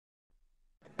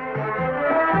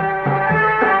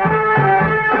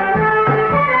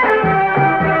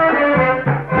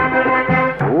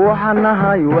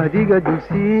وحنهاي وهديك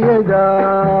دوسيدا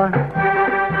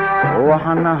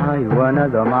وحنهاي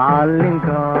وانا معلمك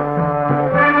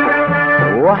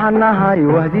وحنهاي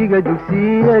وهديك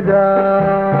دوسيدا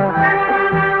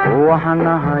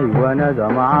وحنهاي وانا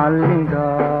معلمك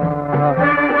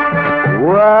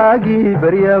واجي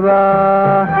بريبا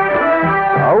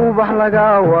او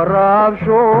بحلقا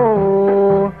ورابشو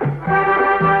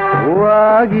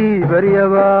واجي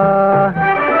بريبا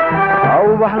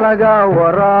او بحلقا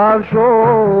ورابشو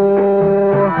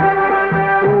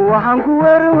وحنكو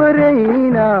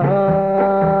ورورينا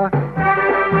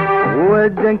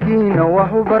ودنكينا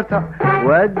وحبرتا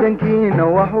ودنكينا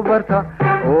وحبرتا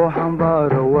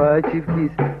وحنبار واجب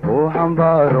كيس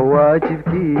وحنبار واجب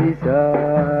كيسا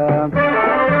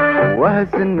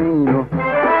وهسن مينو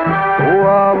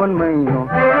وابن مينو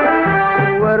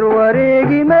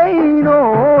وروريقي مينو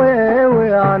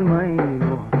وعن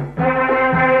مينو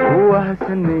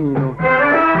وهسن مينو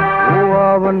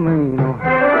وابن مينو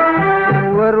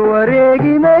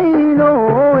وروريقي مينو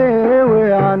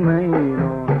وعن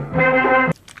مينو.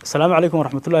 السلام عليكم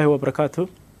ورحمة الله وبركاته.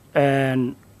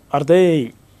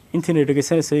 أرضي intiina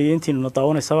dhageysanayay intiina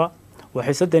nadaawanaysaba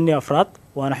waxay sadeeni afraad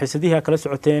waana xiisadihi kala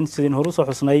socoteen sidii hore soo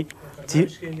xusnay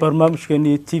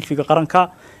barnaamijkeeni TV-ga qaranka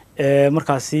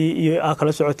markaasi iyo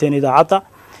kala socoteen idaacada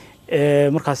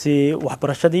markaasi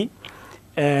waxbarashadii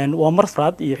waa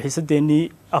marfraad iyo xiisadeeni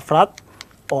afraad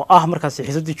oo markaasi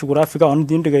xiisadii jugraafiga oo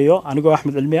diin dhigayo anigoo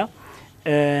Axmed Cilmiya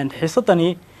xiisadani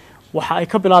waxa ay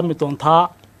ka bilaabmi doontaa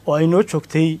oo ay noo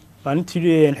joogtay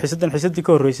maalintii xiisadii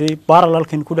ka horeysay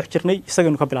parallelkan ku dhex jirnay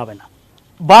isagana ka bilaabayna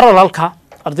parallelka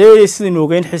ardayda sidii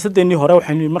noogeen xiisadeenii hore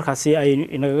waxay markaasi ay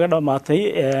inaga dhamaatay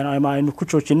ama aynu ku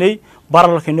joojinay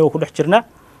parallelkan oo ku dhex jirna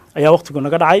ayaa waqtigu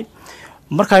naga dhacay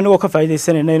marka inagoo ka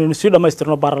faa'iideysanayna inaynu si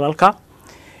dhamaystirno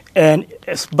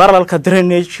parallelka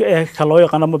drainage ka loo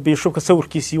yaqaan ama bishopka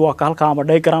sawirkiisii waa ka halka ama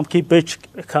diagramkii page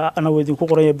ka ana weydin ku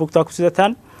qoran bogta ku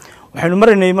sidataan waxaynu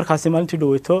marinay markaasi maalintii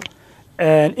dhaweyto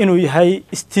inuu yahay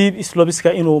Steve Slobiska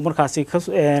inuu markaasi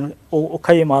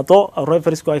ka yimaado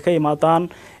refereesku ay ka yimaadaan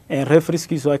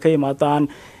refereeskiisu ay ka yimaadaan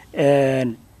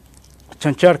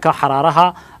Chapter-ka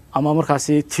xaraaraha ama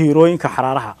markaasi tiirooyinka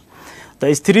xaraaraha.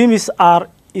 The streams are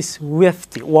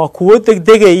swift waa kuwa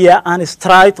degdegaya aan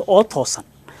straight oo toosan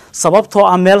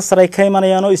sababtoo meel sare ka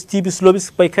imanayaan oo Steve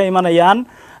Slobiska bay ka imanayaan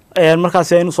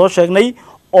markaasi aynu soo sheegnay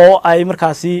oo ay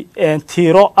markaasi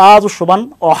tiiro aad u shuban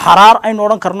oo xaraar aynu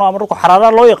oran karno ama ruuxa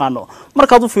xaraara loo yaqaano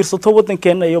markaad u fiirsato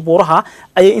wadankeena iyo buuraha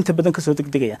ay inta badan ka soo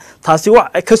degdegayaan taasi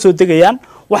wax ka soo degayaan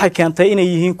waxay keentay inay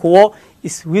yihiin kuwo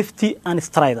swift and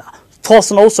straight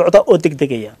toosna u socda oo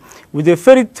degdegaya with the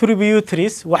very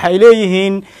tributaries waxay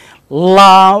leeyihiin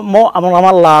laamo ama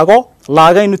lama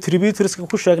laagaynu tributaries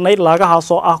ku sheegnay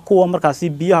laagahaas oo kuwa markaasi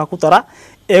biyaha ku dara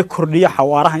ee kordhiya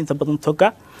xawaaraha inta badan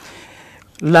toga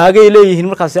laagay leeyihiin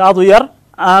markaasi aad u yar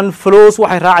and flows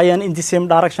waxay raacayaan in the same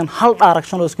direction hal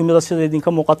direction oo isku mid ah sida idin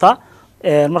ka muuqata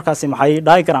markaasi maxay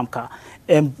diagramka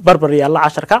barbar yaala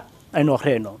casharka aynu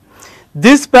akhriyayno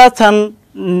this pattern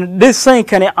design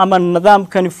kani ama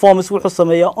nidaamkani forms wuxuu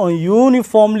sameeyaa on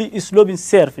uniformly sloping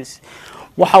surface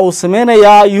waxa uu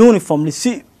sameeyaa uniformly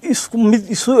si isku mid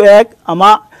isu eeg ama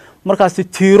markaasi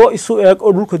tiiro isu eeg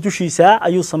oo dhulka dushiisa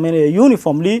ayuu sameeyaa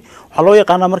uniformly waxa loo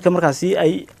yaqaan markaasi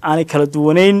ay aan kala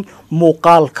duwaneyn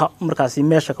muuqaalka markaasi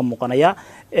meesha ka muuqanaya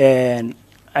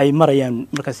ay marayaan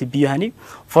markaasi biyahani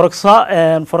for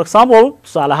example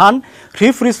salahan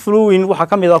reference flowing waxa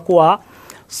kamid ah kuwa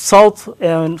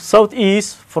south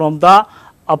east from the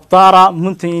Abdara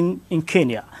mountain in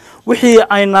Kenya wixii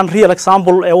aynan real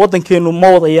example ee wadankeenu ma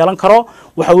wada yeelan karo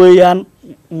waxa weeyaan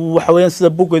sida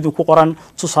buugeedu ku qoran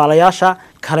tusaalayaasha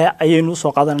kale ayaynu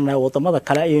soo qaadanaa wadamada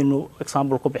kale ayaynu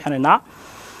example ku bixinaynaa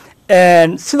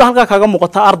sida halka kaga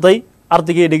muuqata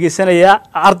ardayga dhageysanaya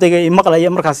ardayga maqlaya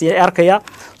markaasi ay arkaya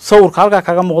sawirka halka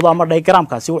kaga muuqda ama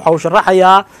diagramkaasi waxa uu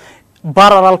sharaxayaa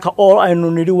parallelka oo aynu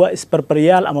nidhi waa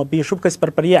isbarbaryaal ama bishopka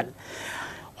isbarbaryaal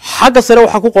xagga sare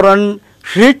waxa ku qoran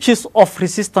reaches of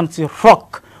resistance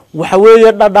rock waxa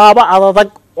weeye dhadhaaba adag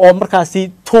oo markaasi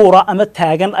tuura ama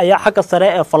taagan ayaa xagga sare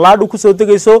ee falaadhu ku soo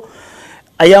degayso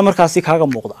ayaa markaasi kaaga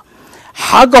muuqda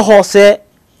xagga hoose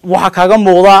waxa kaaga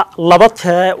muuqda laba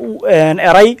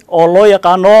eray oo loo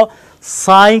yaqaano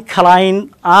syncline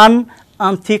and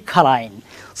anticline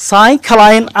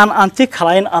syncline and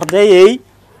anticline ardayay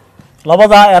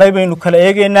labada eray baynu kala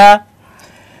eegaynaa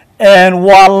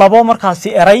waa laba markaasi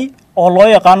eray oo loo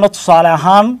yaqaano tusaale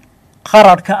ahaan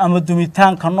qararka ama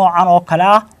dumitaanka noocan oo kale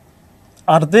ah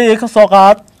ardayga ka soo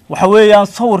qaad waxa weeyaan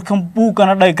sawirkan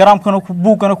buugana diagramkana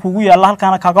kugu yaala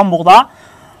halkaana kaaga muuqda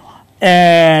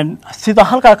sida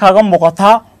halka kaaga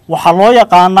muuqata waxa loo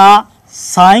yaqaanaa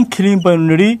cycling baynu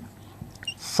nidhi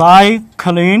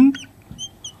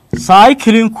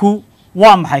cyclingku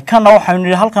waa maxay kana waxaynu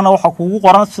nidhi halkana waxaa kuugu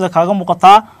qoran sida kaaga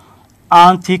muuqataa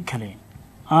anticline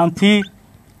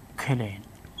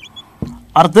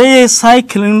ardayay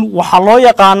cycling waxaa loo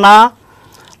yaqaanaa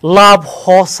laab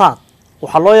hoosaad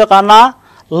waxaa loo yaqaanaa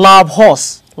laab hoos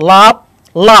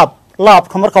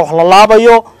laabka marka wax la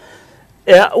laabayo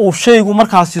ee uu shaygu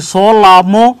markaasi soo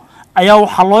laabmo ayaa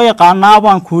waxaa loo yaqaanaa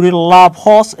baan ku yidhi laab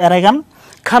hoos ereygan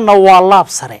kana waa laab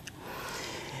sare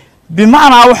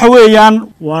bimacnaa waxa weeyaan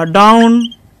waa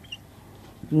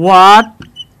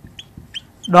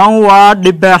downward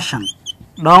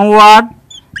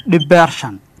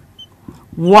diversion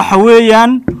waxa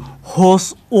weeyaan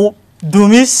hoos u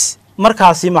dumis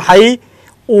markaasi maxay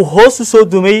uu hoos u soo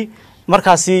dumay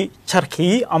markaasi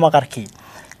jarkii ama qarkii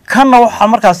kana waxa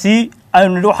markaasi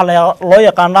aynu nidhi waxa loo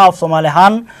yaqaanaa af Soomaali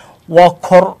ahaan waa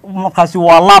kor markaasi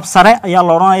waa laab sare ayaa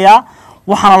la oranayaa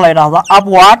waxaana la yiraahdaa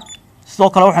upward sidoo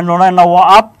kale waxaynu oranaynaa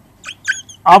waa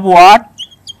upward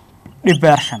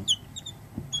diversion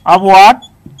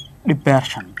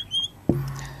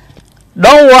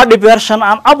downward diversion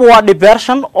and upward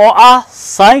diversion oo ah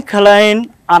cycline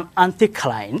and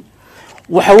anticline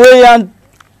waxa weeyaan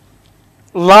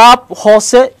laab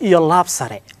hoose iyo laab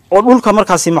sare oo dhulka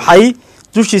markaasi maxay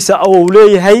dushiisa uu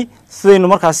leeyahay sidaynu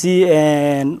markaasi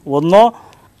wadno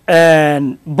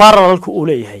parallelka uu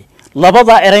leeyahay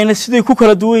labada erayna siday ku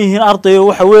kala duwan yihiin ardayo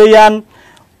waxa weeyaan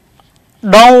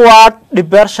downward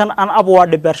diversion and upward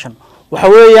diversion waxa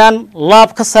weeyaan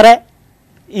laabka sare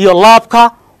iyo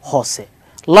laabka hoose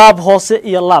laab hoose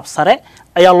iyo laab sare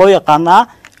ayaa loo yaqaanaa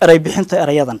eray bixinta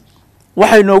erayadan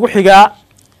waxay noogu xigaa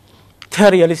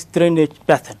terrialist drainage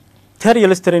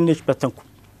pattern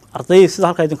arday sida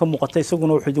halka idinka muuqata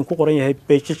isaguna wuxuu idinku qoran yahay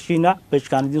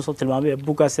page-kan idin soo tilmaamay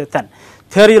buugaasetan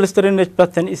terrialist drainage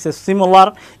pattern is similar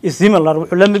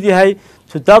wuxuu la mid yahay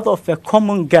to that of a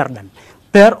common garden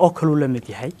beer oo kale la mid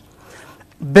yahay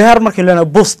beer markii lana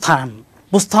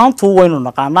bustaantu waynu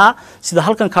naqaanaa sida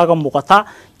halkan kaaga muuqata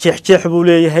jeexjeex buu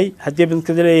leeyahay hadii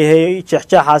bidka leeyahay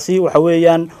jeexjeexaasi waxa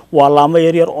weeyaan waa laamo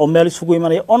yar yar oo meel isugu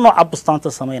imanaya oo nooca bustaanta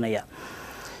sameynaya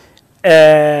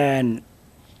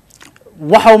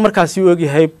waxa markaasi uu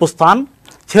yahay bustaan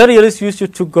terrials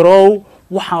used to grow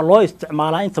waxa loo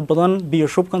isticmaalaa inta badan biyo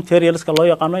shubkan terrialska loo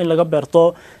yaqaano in laga beerto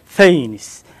vines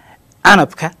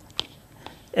anabka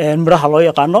miraha loo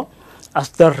yaqaano as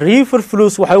the river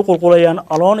flows waxay u qulqulayaan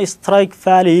along strike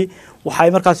valley waxay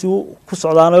markaasi ku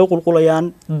socdaan oo qulqulayaan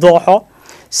dooxo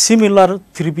similar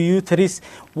tributaries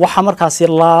waxa markaasi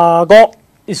laago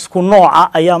isku nooca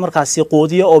ayaa markaasi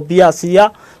qoodiya oo biyaasiya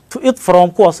to it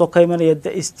from kuwaas oo ka imanaya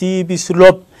the steep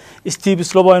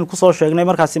slope aynu ku soo sheegnay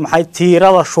markaasi maxay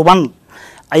tiirada shuban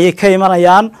ayay ka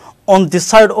imanayaan on the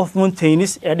side of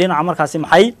mountains ee dhinaca markaasi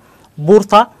maxay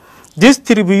buurta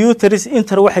distributors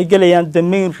inter waxay galayaan the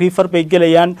main river bay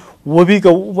galayaan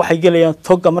wabiga waxay galayaan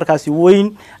toga markaasi weyn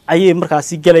ayay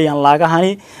markaasi galayaan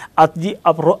laagahani at the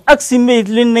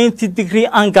approximately 90 degree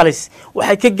angles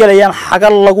waxay ka galayaan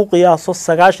xagal lagu qiyaaso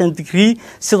 90 degree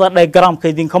sida diagramka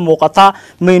idinka muuqata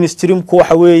mainstreamku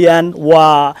waxa weeyaan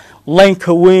waa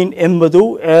line-ka weyn ee madow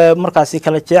ee markaasi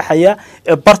kala jeexaya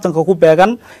ee bartanka ku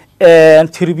beegan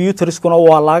tributaries-kuna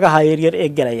waa laagaha yaryar ee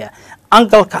galaya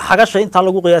angalka xagasha inta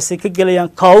lagu qiyaasay ka galayaan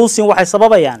causing waxay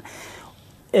sababayaan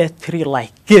tree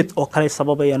like geed oo kale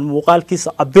sababayaan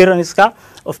muuqaalkiisa appearance-ka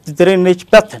of the drainage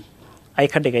pattern ay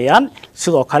ka dhigayaan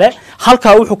sidoo kale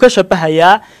halka wuxuu ka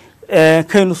shabahayaa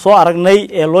kaynu soo aragnay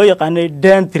ee loo yaqaanay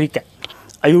dendriga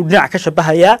ayuu dhinac ka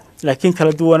shabahayaa laakiin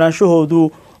kala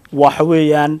duwanaanshahoodu waxa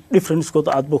weeyaan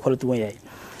difference-kooda aad buu kala duwan yahay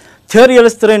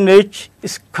terrialist drainage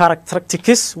is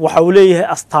characteristics waxa uu leeyahay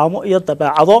astaamo iyo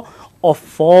dabeecado of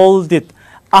folded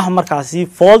markaasi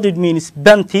folded means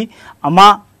benti ama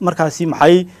markaasi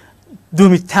maxay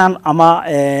dumitaan ama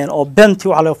oo benti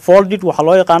waxa la folded waxa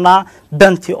loo yaqaanaa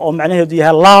benti oo macnaheedu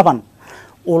yahay laaban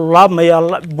oo laabmaya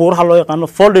buuraha loo yaqaano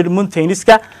folded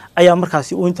mountainska ayaa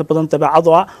markaasi u inta badan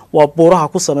dabeecado waa buuraha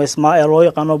ku sameysmaa ee loo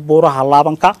yaqaano buuraha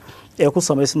laabanka ee ku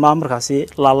sameysmaa markaasi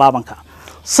laabanka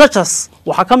such as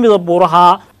waxa kamid ah buuraha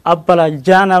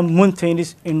Appalachian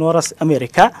Mountains in North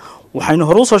America waxaynu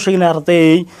hore u soo sheegnay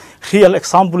arday real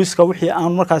exampleska wixii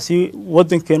aan markaasi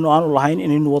wadankeenu aan u lahayn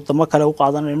inaynu wadamo kale u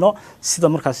qaadanayno sida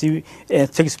markaasi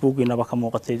textbook-inaba ka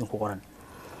muuqatay idinku qoran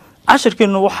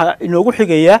ashirkeenu waxa inoogu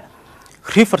xigaya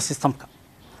river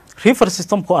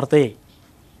systemku arday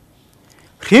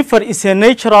river is a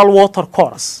natural water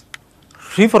course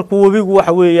riverku wabigu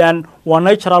waxa weeyaan waa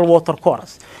natural water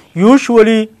course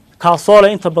usually kaasoo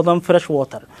leh inta badan fresh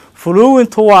water flowing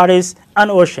towards an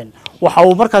ocean waxa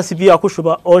uu markaasi biyaha ku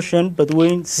shuba ocean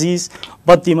badweyn seas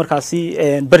badii markaasi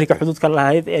bariga xuduudka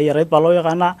lahayd ee yareed baa loo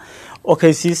yaqaanaa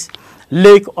okay seas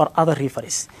lake or other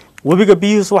rivers webiga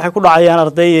biyihiisu waxay ku dhacayaan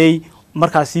ardayay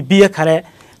markaasi biyo kale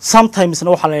sometimes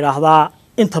waxa la yiraahdaa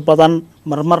inta badan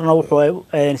marmarna wuxuu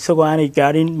isagoo aanay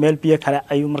gaarin meel biyo kale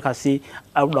ayuu markaasi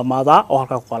u dhamaadaa oo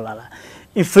halka ku qalala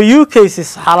in few cases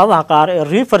xaaladaha qaar a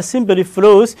river simply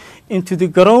flows into the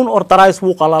ground or dries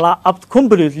wuu qalala up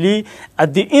completely at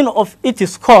the end of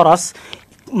its course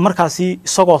markaasi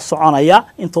isagoo soconaya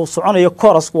intuu soconayo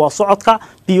course waa socodka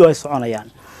biyo ay soconayaan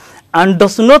and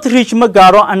does not reach ma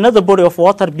gaaro another body of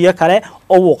water biyo kale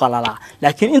oo wuu qalala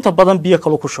laakiin inta badan biyo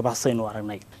kale ku shubaxsaynu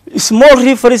aragnay small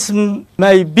rivers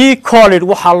may be called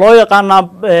waxa loo yaqaanaa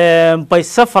by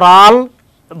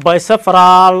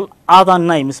several other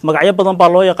names magacyo badan baa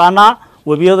loo yaqaanaa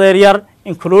webiyada yaryar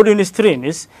including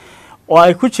streams oo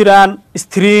ay ku jiraan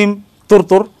stream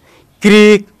durdur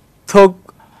creek tog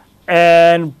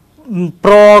and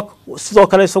brook sidoo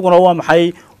kale isaguna waa maxay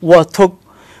waa tog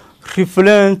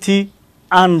refluent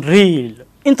and reel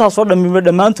intaas oo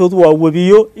dhamaantood waa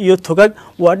webiyo iyo togag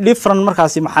waa different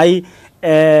markaasi maxay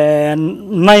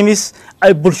names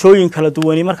ay bulshooyin kala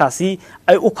duwan markaasi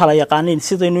ay u kala yaqaaneen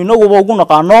sidaynu inaguba ugu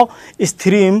naqaano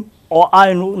stream oo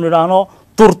aynu niraano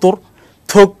durdur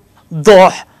tog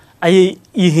doox ay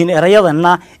yihiin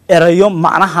erayadana erayo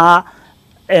macnaha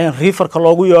riverka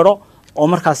loogu yeero oo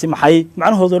markaasi maxay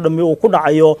macnahooda dhammi uu ku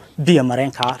dhacayo biyo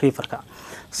mareenka riverka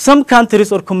some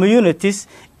countries or communities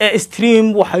a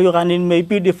stream waxay yaqaaneen may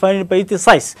be defined by its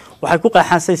size waxay ku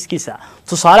qeexaan size-kiisa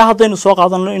tusaale haddaynu soo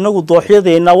qaadano inagu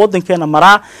dooxyadeena wadankeena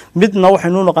maraa midna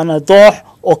waxaynu naqaanaa doox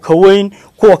oo ka weyn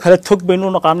kuwa kale tog baynu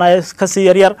naqaanaa ka sii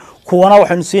yar kuwana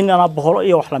waxaynu siinaa bohol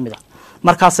iyo wax la mid ah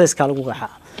markaas size-ka lagu qeexaa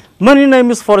many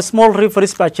names for small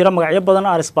rivers baa jira magacyo badan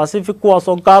are specific kuwaas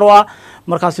oo gaar ah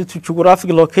markaasi to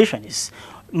geographic locations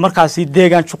markaasi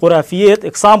deegaan juqraafiyeed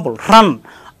example run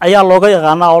ayaa looga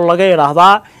yaqaanaa oo laga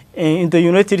yiraahdaa in the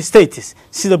United States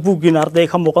sida buugina arday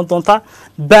ka muuqan doonta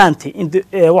band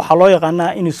waxa loo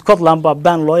yaqaanaa in Scotland ba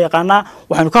band loo yaqaanaa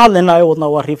waxaanu ka hadlaynaa wadna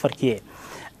waa riverkii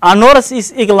North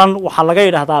East England waxa laga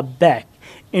yiraahdaa back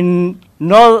in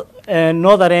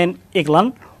Northern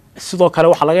England sidoo kale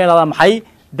waxa laga yiraahdaa maxay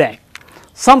back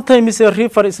sometimes a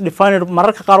river is defined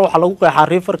mararka qaar waxa lagu qeexaa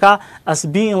riverka as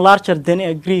being larger than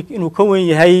a creek inuu ka weyn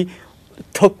yahay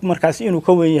tog markaas inuu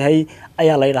ka weyn yahay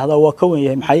ayaa la yiraahdaa waa ka weyn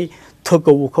yahay maxay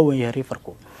toga uu ka weyn yahay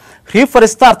riverku river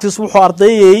starts wuxuu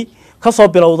ardayay ka soo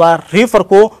bilowdaa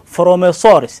riverku from a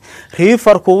source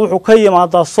riverku wuxuu ka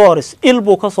yimaadaa source il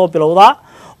buu ka soo bilowdaa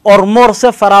or more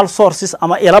several sources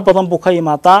ama ila badan buu ka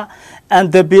yimaadaa and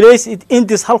the place it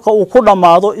ends halka uu ku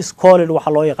dhamaado is called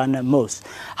waxa loo yaqaanaa mouth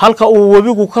halka uu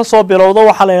webigu ka soo bilowdo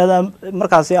waxa la yiraahdaa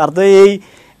markaasi ardayay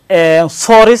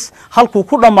source halku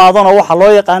ku dhamaadona waxa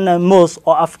loo yaqaanaa mouth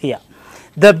oo afkiya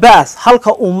the bath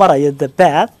halka uu marayo the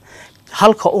bath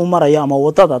halka uu marayo ama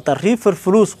wadada the river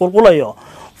flows qulqulayo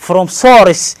from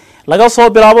source laga soo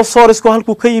bilaabo source ko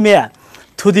halku ka yimaada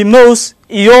to the mouth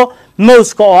iyo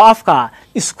mouth oo afka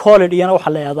is called iyana waxa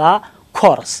la yiraahdaa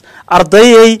course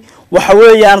ardayay waxa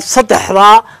weeyaan saddexda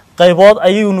qaybood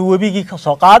ayuu webigii ka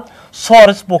soo qaad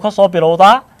source buu ka soo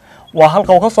bilowdaa waa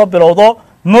halka uu ka soo bilowdo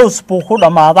mouth buu ku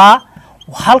dhamaadaa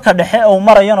halka dhexe uu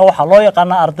marayana waxa loo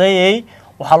yaqaanaa ardayay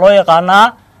waxa loo yaqaanaa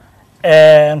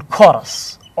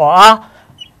course oo ah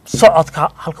socodka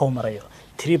halka uu marayo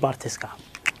three parties-ka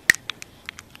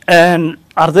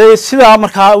arday sida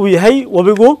marka uu yahay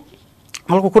webigu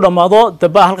halku ku dhamaado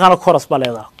daba halkaana course baa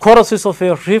leedahay courses of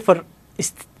a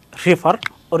river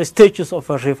or stages of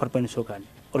a river baan soo gaarnay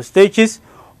or stages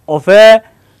of a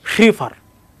river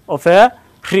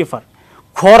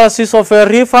courses of a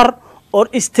river or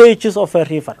stages of a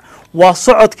river waa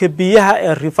socodka biyaha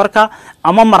ee riverka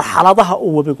ama marxaladaha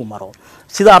uu webigu maro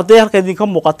sida arday halka idinka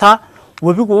muuqata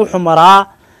webigu wuxuu maraa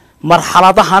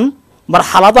marxaladahan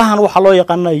waxa loo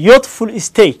yaqaanaa youthful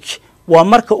stage waa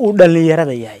marka uu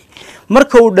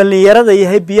dhalinyarada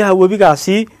yahay biyaha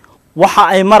webigaasi waxa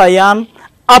ay marayaan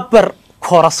upper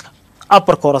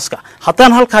chorus-ka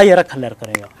haddaan halkaa yara ka leer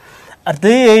gareeyo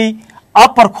ardayay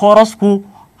upper chorus-ku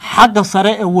xagga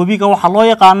sare ee webiga waxa loo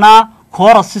yaqaanaa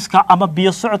choruses-ka ama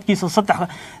biyo socodkiisa saddex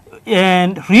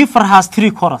river has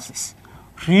three choruses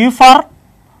river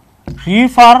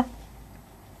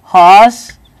has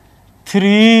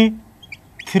three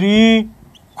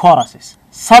choruses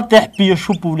saddex biyo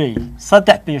shub buu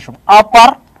leeyahay upper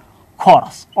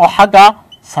chorus oo xagga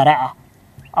sare ah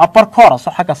upper chorus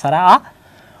oo xagga sare ah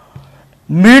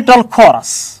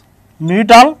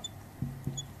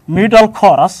middle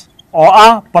chorus oo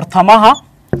ah bartamaha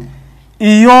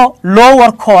iyo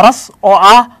lower chorus oo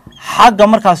ah xagga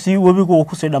markaasi webigu uu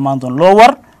ku sii dhamaan doono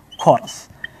lower chorus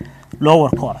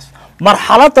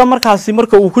marxaladda markaasi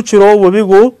marka uu ku jiro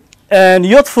webigu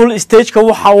youthful stage-ka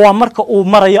waa marka uu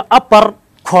marayo upper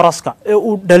chorus-ka ee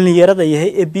uu dhalinyarada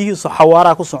yahay ee biyihiisu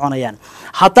xawaaraha ku soconayaan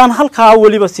haddaan halkaa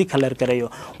weliba sii kaleer gareeyo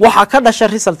waxaa ka dhasha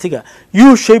resultiga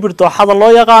u-shaped dooxada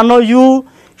loo yaqaano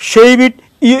u-shaped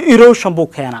iyo erosion buu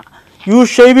keenaa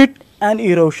u-shaped and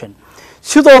erosion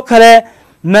sidoo kale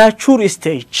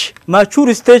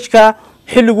mature stage-ka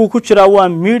xilliguu ku jiraa waa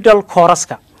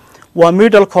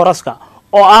middle chorus-ka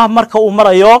oo ah marka uu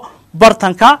marayo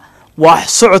bartanka waa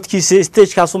socodkiisa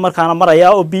stage-kaasu markaana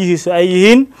maraya oo biyihiisu ay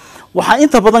yihiin waxaa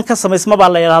inta badan ka samaysma baa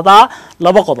la yidhaahdaa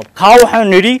laba qodob kaa waxaanu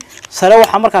nidhi sare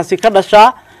waxaa markaasi ka dhashaa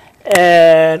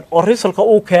oo risalka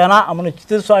uu keenaa ama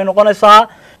natiijadiisu ay noqonaysaa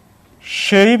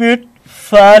shaped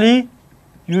valley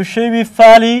u-shaped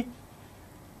valley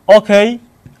okay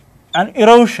and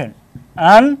erosion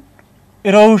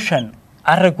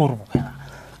carre guur buu keenaa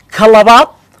ka labaad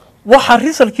waxaa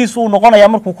risalkiisu uu noqonayaa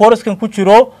markuu kooraskan ku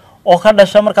jiro oo ka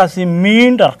dhasha markaasi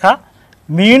miindar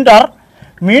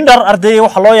ardayga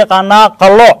waxaa loo yaqaanaa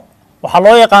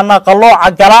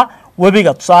qalooca gala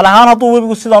webiga tusaale ahaan hadduu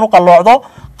webigu sidan u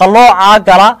qalooca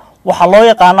gala waxaa loo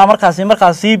yaqaanaa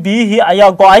markaasi biyihii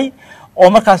ayaa go-ay oo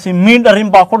markaasi miindarin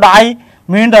baa ku dhacay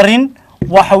miindarin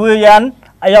waxa weeyaan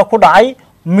ayaa ku dhacay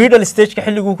middle stage-ka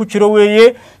xilliguu ku jiro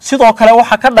weeye sidoo kale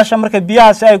waxaa ka dhasha marka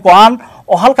biyahaasi ay go-aan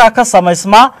oo halkaa ka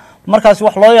samaysma markaasi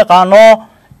wax loo yaqaano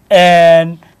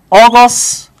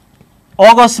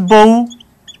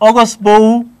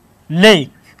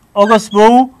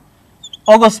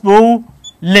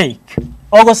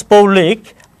August Bow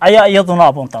Lake ayaa iyaduna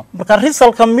aboonta marka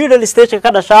risalka middle stage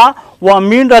ka dhashaa waa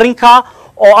miindarinka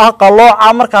oo ah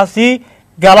qalooca markaasi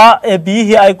gala ee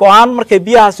biyihii ay go-aan markay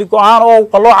biyahaasi go-aan oo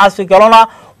qaloocaasi galona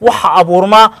waxa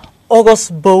abuurma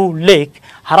August Bow Lake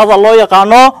harada loo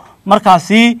yaqaano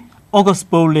markaasi August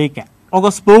Bow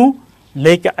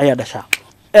Lake ayaa dhashaa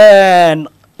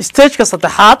stage-ka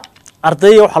saddexaad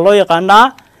ardayga waxaa loo yaqaanaa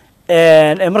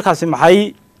markaasi maxay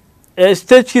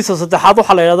stage-kiisa saddexaad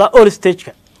waxaa la yidhahdaa all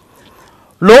stage-ka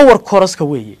lower chorus-ka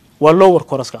weeye waa lower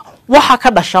chorus-ka waxa ka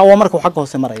dhashaa waa marka uu xagga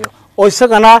hoose marayo oo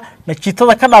isagana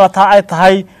natiijada ka dhalataa ay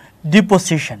tahay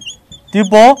deposition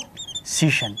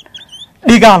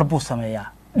dhigaal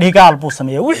buu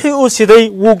sameeyaa wixii uu siday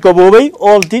wuu gaboobay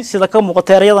oldi sida ka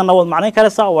muuqata erayadana waad macnayn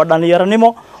karaysaa waa dhalinyaranimo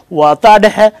waa daa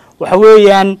dhexe waxa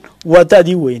weeyaan waa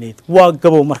da'dii weyneyd waa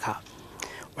gabow markaa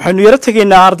waxaynu yaro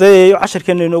tegaynaa ardayayo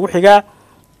casharkeena inoogu xigaa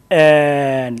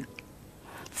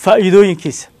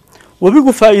faa'iidooyinkiisa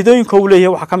webigu faa'iidooyinka uu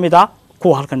leeyahay waxaa ka mid ah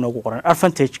kuwa halkan inoogu qoran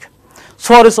advantage-ka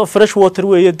source of fresh water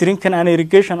weeye drinking and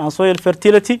irrigation and soil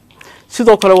fertility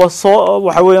sidoo kale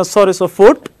waxa weeyaan source of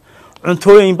food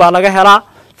cuntooyin baa laga helaa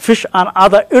fish and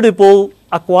other edible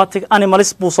aquatic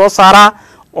animals buu soo saaraa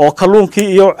oo kalluunkii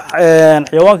iyo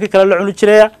xayawaankii kale la cuni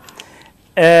jiraya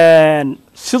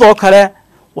sidoo kale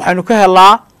waxaynu ka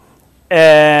helnaa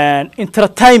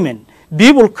entertainment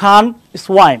people can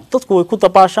swim dadku way ku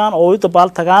dabaashaan oo way dabaal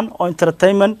tagaan oo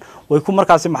entertainment way ku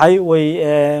markaasi maxay way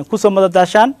ku soo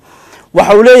madadaashaan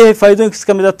waxa uu leeyahay faa'iidooyinkiisa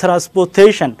ka mid ah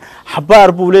transportation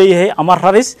xabaar buu leeyahay ama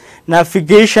raris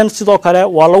navigation sidoo kale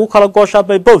waa lagu kala gooshaa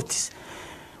by boats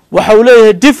waxa uu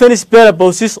leeyahay defense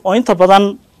purposes oo inta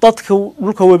badan dadka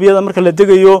dhulka webiyada marka la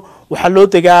degayo waxaa loo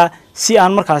degaa si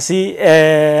aan markaasi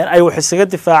ay wax isaga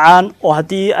difaacaan oo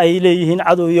haddii ay leeyihiin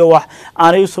cadow iyo wax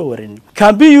aanay u soo warin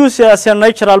can be used as a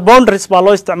natural boundaries baa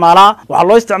loo isticmaalaa waxaa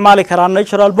loo isticmaali karaa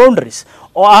natural boundaries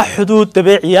oo ah xuduud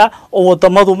dabiiciya oo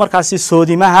wadamadu markaasi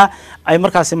soodimaha ay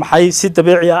markaasi maxay si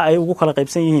dabiiciya ay ugu kala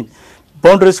qaybsan yihiin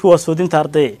boundariesku waa soodinta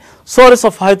arday source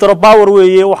of hydropower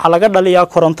weeye waxaa laga dhaliyaa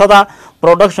korontada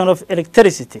production of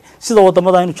electricity sida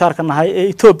wadamada aynu jaarka nahay ee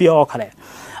Ethiopia oo kale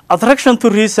attraction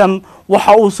tourism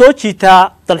waxa uu soo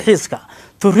jiitaa dalxiiska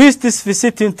tourists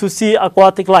visiting to see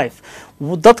aquatic life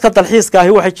dadka dalxiiska ahi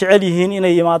waxay jecel yihiin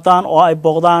inay yimaadaan oo ay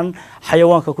booqdaan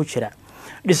xayawaanka ku jira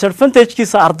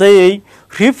disadvantage-kiisa ardayay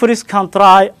rivers can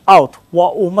dry out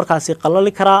waa uu markaasi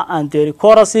qalali karaa and their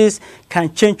choruses can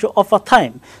change over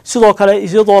time sidoo kale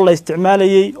iyadoo la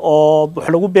isticmaalayay oo wax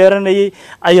lagu beeranayay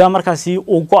ayaa markaasi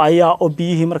uu go'aya oo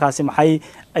biyihii markaasi maxay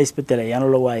ay isbedelayaan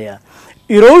oo la waayaa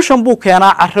erosion buu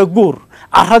keenaa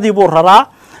carradii buu raraa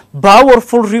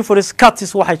powerful rivers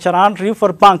cuts waxay jaraan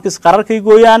river banks qararkay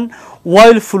gooyaan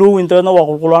while flowing dadna waa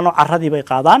qulqulaano carradii bay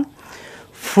qaadaan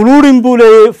flowering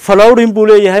buu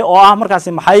leeyahay oo ah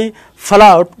markaasi maxay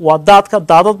flood waa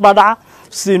daadad baa dhaca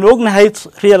sidaynu ognahay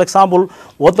real example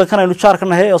wadankan aynu jaarka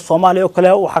nahay ee Soomaaliya oo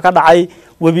kale waxa ka dhacay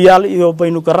webiyaal iyo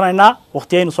baynu garanaynaa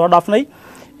waqtiyaynu soo dhaafnay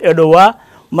ee dhawaa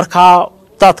marka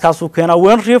daadkaasuu keenaa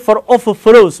when river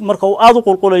overflows marka uu aad u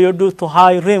qulqulayo due to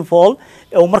high rainfall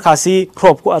oo markaasi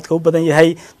roobku aadka u badan yahay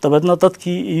dabeedna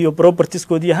dadkii iyo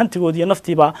propertieskoodii iyo hantigoodii iyo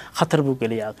naftiiba khatar buu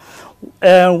geliyaa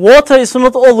water is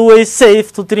not always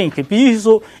safe to drink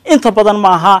biyihiisu inta badan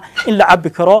maaha in la cabi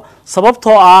karo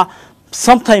sababtoo ah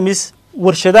sometimes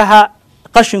warshadaha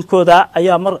qashinkooda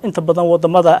ayaa inta badan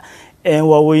wadamada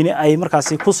waaweyne ay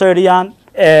markaasi ku saydhiyaan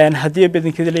haddii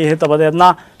badankeeda leeyahay dabadeedna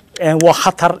waa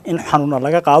khatar in xanuuna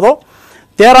laga qaado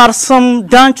there are some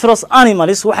dangerous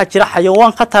animals waxaa jira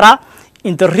xayawaan khatara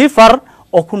in the river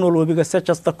oo ku nool webiga such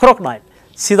as the crocodile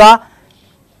sida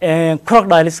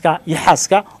crocodileska iyo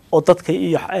xaaska oo dadka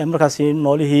iyo markaasi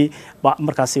noolihii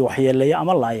markaasi waxyeelaya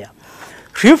ama laaya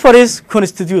rivers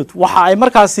constitute waxa ay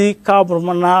markaasi ka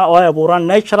abuuraan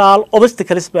natural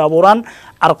obstacles bay abuuraan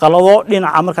carqalado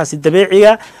dhinaca markaasi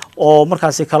dabiiciga oo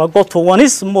markaasi kala goto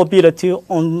one's mobility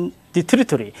on the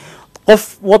territory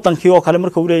qof wadankii oo kale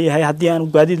marka uu leeyahay haddii aan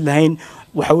gaadiid lahayn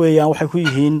waxa weeyaan waxay ku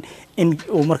yihiin in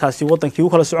uu markaasi wadankii u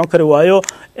kala socon kari waayo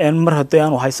mar haddii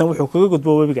aanu haysan wuxuu kaga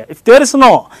gudbo webiga if there is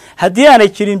no haddii aanay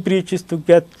jirin bridges to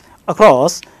get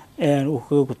across uu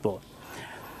kaga gudbo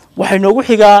waxay noogu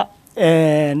xigaa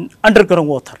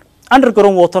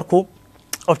underground waterku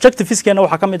objectiveskeena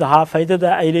waxaa ka mid ahaa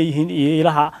faa'iidada ay leeyihiin iyo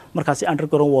ilaha markaasi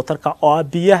underground waterka oo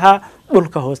biyaha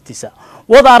dhulka hoostiisa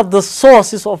what are the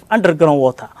sources of underground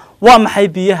water waa maxay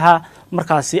biyaha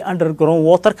markaasi underground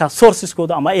waterka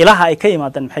sourceskooda ama ilaha ay ka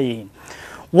yimaadaan maxay yihiin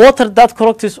water that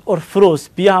collects or flows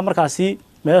biyaha markaasi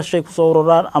meeshay ku soo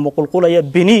ururaan ama qulqulaya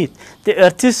beneath the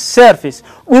earth's surface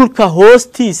dhulka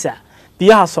hoostiisa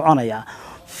biyaha soconaya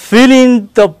filling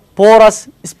the porous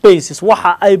spaces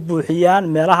waxa ay buuxiyaan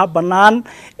meelaha banaan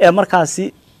ee markaasi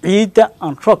ciidda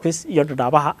and rocks iyo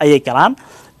dhadhaabaha ayay galaan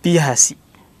biyahaasi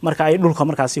marka ay dhulka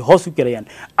markaasi hoos u galayaan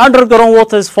underground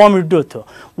water is formed due to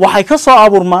waxay ka soo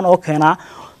abuurmaan oo keena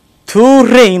to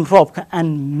rain roobka and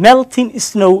melting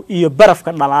snow iyo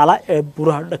barafka dhalaala ee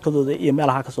buraha dhakadooda iyo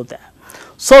meelaha ka soo daa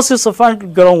sources of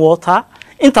underground water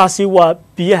intaasi waa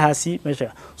biyahaasi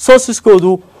meesha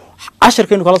sourceskoodu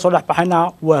casharkeenu kala soo dhaxbaxayna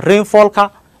waa rainfallka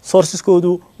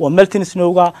sourceskoodu waa melting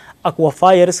snowga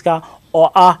aquifierska oo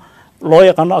ah loo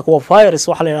yaqaano aquifers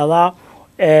waxa la yiraahdaa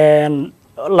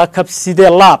la kabside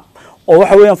lab oo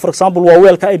waxa weeyaan for example waa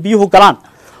weelka ay biyuhu galaan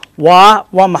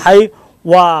waa maxay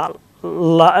waa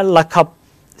la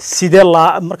kabside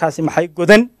la markaasi maxay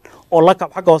godan oo la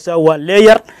kab xagga hoose waa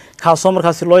layer kaasoo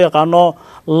markaasi loo yaqaano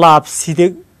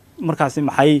laabside markaasi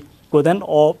maxay godan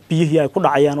oo biyihii ay ku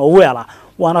dhacayaan oo weela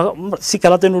waana si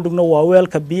kala inuu dhigno waa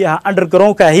weelka biyaha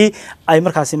undergroundka ay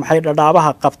markaasi maxay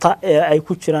dhadhaabaha qabta ee ay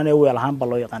ku jiraan ee weel ahaan ba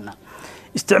loo yaqaana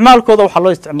isticmaalkooda waxa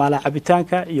loo isticmaalaa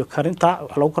cabitaanka iyo karinta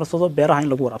wax lagu karsado beeraha in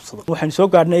lagu waraabsado waxaan soo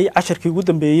gaarnay casharkii ugu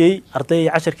dambeeyay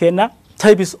ardayda casharkeena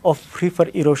types of river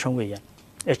erosion weeyaan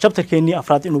ee chapterkeennii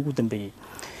afraad inuu ugu dambeeyay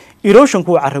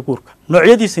erosionku waa carro guurka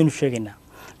noocyadiisa aynu sheegaynaa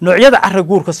noocyada carro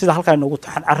guurka sida halka inoogu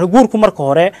taxan carro guurku marka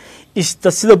hore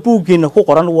sida buuggeena ku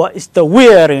qoran waa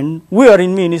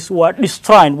wearing means waa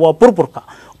destroying waa burburka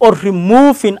or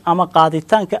removing ama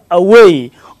qaaditaanka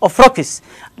away of rocks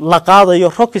la qaadayo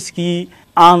rockskii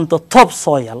and the top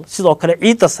soil sidoo kale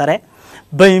ciidda sare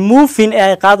by moving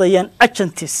ay qaadayaan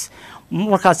agents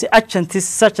markaasi agents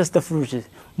such as the fruits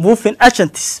moving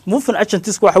agents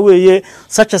waxa weeye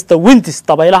such as the winds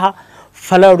dabaylaha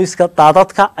flowska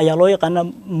daadadka ayaa loo yaqaanaa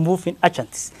moving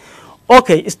agents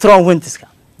okay strong windska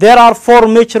there are four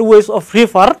major ways of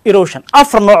river erosion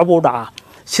afar nooc buu dhacaa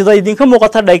sida idinka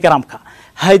muuqata diagramka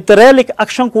hydraulic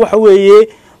actionku waxa weeye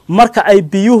marka ay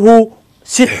biyuhu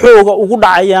si xooga ugu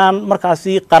dhacayaan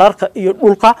markaasi qararka iyo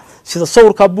dhulka sida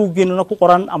sawirka buuggeena ku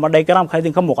qoran ama diagramka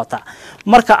idinka muuqata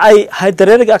marka ay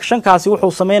hydraulic actionkaasi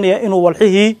wuxuu sameeyaa inuu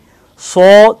walxihii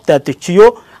soo daadajiyo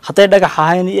haday dhagax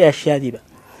ahayn iyo ashyaadiiba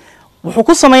wuxuu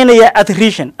ku sameeyaa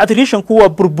adhesion ku waa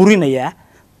burburinaya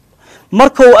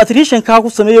marka uu adhesion ka ku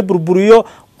sameeyo burburiyo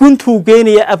guntu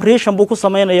geynaya abrasion buu ku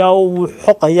sameeyaa oo uu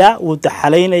xoqaya uu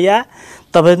daxaleynaya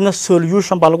dabeedna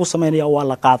solution baa lagu sameeyaa waa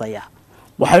la qaadaya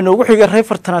waxay noogu xigay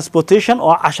river transportation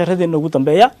oo casharadeenna ugu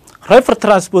dambeeya river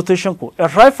transportationku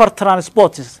river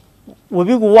transports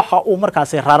wabigu waxa uu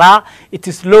markaas raraa it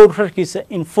is load rarkiisa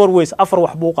in four ways afar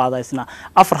wax buu qaadaa isna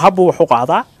afar hab buu wax u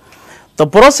qaadaa the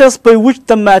process by which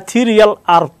the material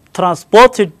are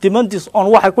transported depends on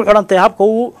waxay ku xiran tahay habka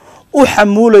uu u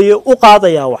xamuulayo u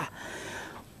qaadaya wax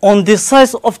on the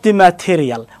size of the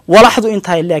material walaxdu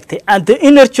intay leegtay and the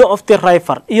energy of the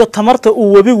river iyo tamarta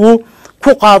uu wabigu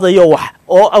ku qaadayo wax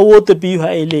oo awoodda biyuhu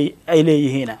ay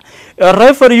leeyihiin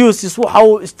river uses waxa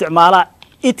uu isticmaalaa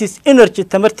it is energy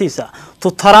tamartiisa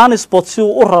to transport si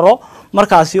uu u raro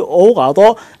markaasi uu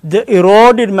qaado the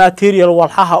eroded material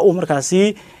walxaha uu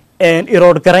markaasi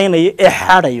erode garaynayo ee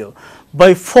xaadhayo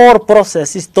by 4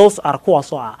 processes. Those are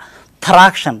kuwaasoo ah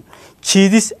traction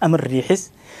jiidis ama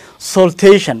riixis,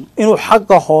 saltation inuu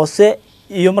xagga hoose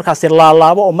iyo markaasi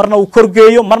laalaabo oo marna uu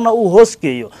korgeeyo marna uu hoos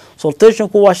geeyo.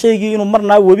 Saltationku waa shaygii inuu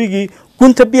marna webigii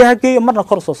gunta biyaha geeyo marna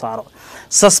kor soo saaro.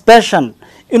 Suspension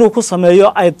inuu ku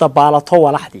sameeyo ay dabaalato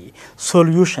walaxdii.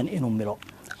 Solution inuu milo.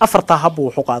 afarta hab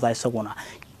wuxuu qaadaa isaguna.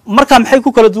 marka maxay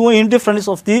ku kala duwan yihiin difference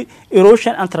of the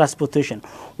erosion and transportation?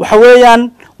 waxa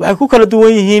weeyaan waxay ku kala duwan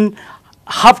yihiin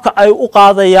habka ay u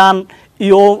qaadayaan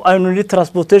iyo aynu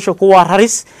transportation ku waa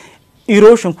raris,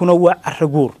 erosion kuna waa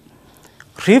araguur.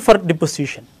 River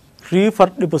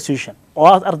deposition oo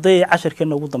aad arday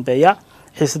casharkeena ugu dambeeya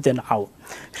xiisadeena caawa.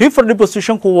 River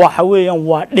deposition ku waxa weeyaan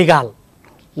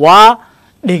waa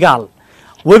dhigaal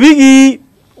wabigii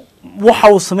waxa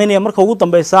uu sameeyaa marka ugu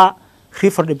dambeysa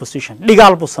river deposition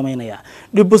dhigaal buu sameeyaa.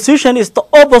 Deposition is the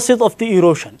opposite of the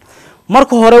erosion.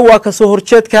 marka hore waa ka soo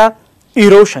horjeedka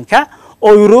erosionka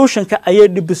oo erosionka ayay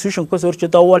deposition ka soo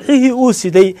horjeedaa walxihii uu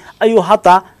siday ayuu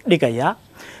hadda dhigayaa.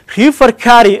 River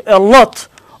carry a lot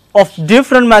of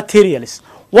different materials.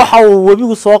 waxa uu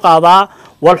wabigu soo qaadaa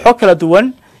walxo kala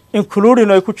duwan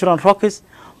including ay ku jiraan rocks,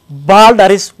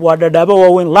 boulders waa dhadhaabo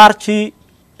waaweyn, large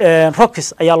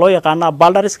rocks ayaa loo yaqaanaa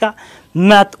boulderska,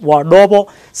 mud waa dhoobo,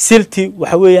 silty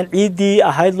waxa weeyaan ciidii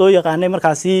ahayd loo yaqaanay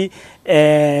markaasi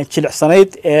jilicsanayd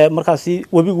markaasi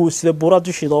wabigu sida buura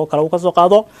dushiida oo kale uu ka soo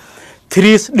qaado,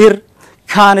 trees dhir,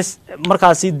 canes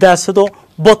markaasi daasado,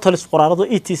 bottles qoraarado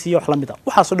etc wax la mid ah.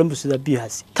 waxa soo dhanbu sida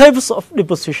biyahaasi. Types of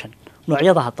deposition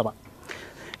noocyada hadaba.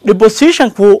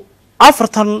 Depositionku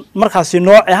afartan markaasi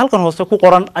nooc ee halkan hoose ku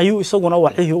qoran ayuu isaguna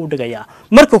walxihii u dhigayaa.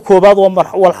 marka koobaad waa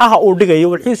walxaha uu dhigayo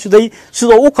walxii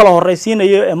sidoo uu kala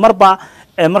horeysiinayo marba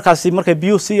markaasi markay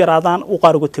biyo si yaraadaan u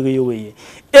qaar uga tagayo weeye.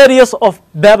 Areas of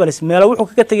bubbles meel wuxuu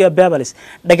kaga tagayaa bubbles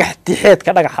dhagax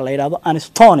tixeedka dhagaxa la yiraahdo and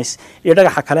stones iyo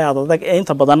dhagaxa kale adag ee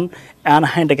inta badan aan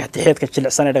ahayn dhagax tixeedka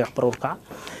jilicsan ee dhagax baruurka.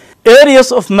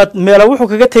 Areas of mud meel wuxuu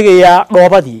kaga tagayaa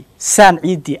dhoobadii, sand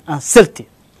ciidii and silty.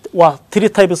 waa 3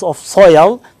 types of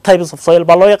soil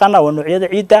baa loo yaqaanaa waa noocyada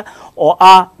ciidda oo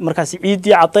ah markaasi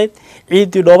ciidii cadayd,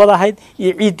 ciidii dhoobada ahayd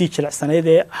iyo ciidii jilicsanayd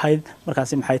ee ahayd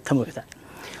markaasi maxay tamuuxda.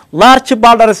 Large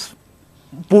boulders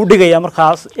buu dhigayaa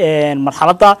markaas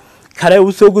marxaladda kale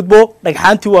uu soo gudbo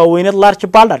dhagxaantii waaweyneed large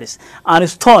boulders and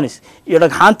stones iyo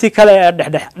dhagxaantii kale ee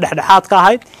dhexdhexaadka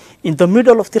ahayd in the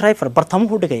middle of the river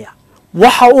bartamuhu dhigayaa.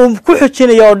 waxa uu ku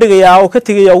xijinayaa oo dhigayaa oo ka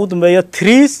tagayaa ugu dambeeya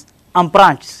trees and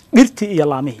branches dhirtii iyo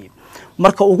laamihii.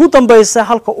 marka ugu dambaysa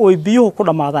halka oo biyuhu ku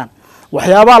dhamaadaan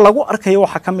waxyaabaha lagu arkayo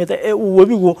waxa kamid ah ee uu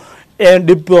wabigu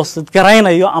deposit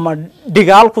garaynayo ama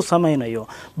dhigaal ku sameeyo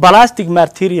plastic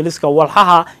materialska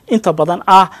walxaha inta badan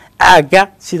ah caaga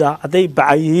sida haday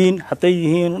bacayiin haday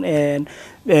yihiin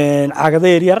caagada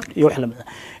yar iyo wax la mid ah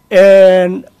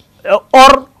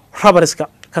or rubberska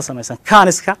ka samaysan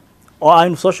caneska oo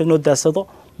aynu soo sheegno daasado,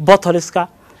 bottleska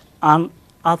and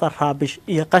other rubbish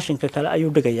iyo qashinka kale ayuu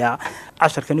dhigayaa.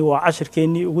 casharkani waa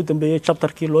casharkeenii ugu dambeeyay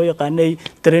chapterkii loo yaqaanay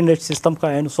drainage systemka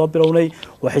aynu soo bilownay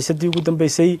waxay sidii ugu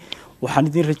dambeysay. waxaan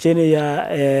idin rajeynayaa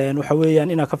waxa weeyaan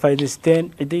inaad ka faa'iideysteen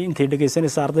cidii intay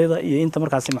dhageysanaysa ardayda iyo inta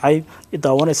markaasi maxay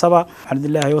idaawaneysaba. waxaan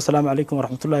idin leeyahay wassalaamu calaykum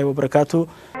waraxmatullaahi wabarakaatuh.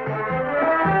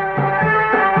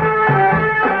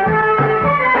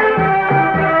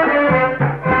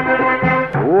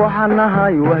 waxaan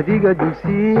nahay wahdiga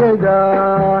dugsiyada,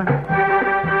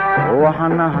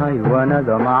 waxaan nahay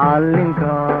wanada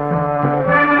macalinka,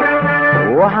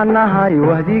 waxaan nahay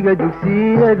wahdiga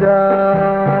dugsiyada,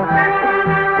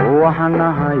 waxaan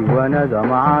nahay wanada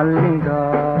macalinka.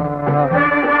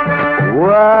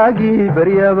 waagii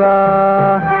baryaba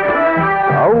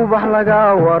awbax laga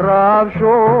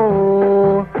waraabsho,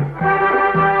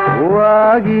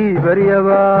 waagii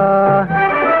baryaba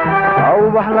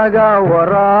awbax laga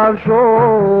waraabsho,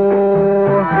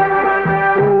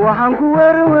 waxaan ku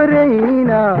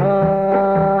warwaraynaa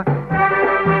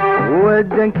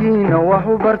wadankiina wax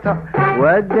u barta,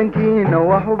 wadankiina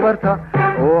wax u barta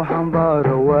oo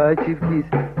xambaaro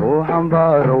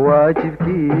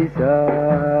waajibkiisa.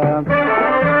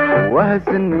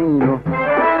 wahsan mayno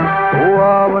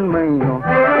waaban mayno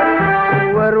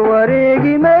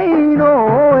warwareegi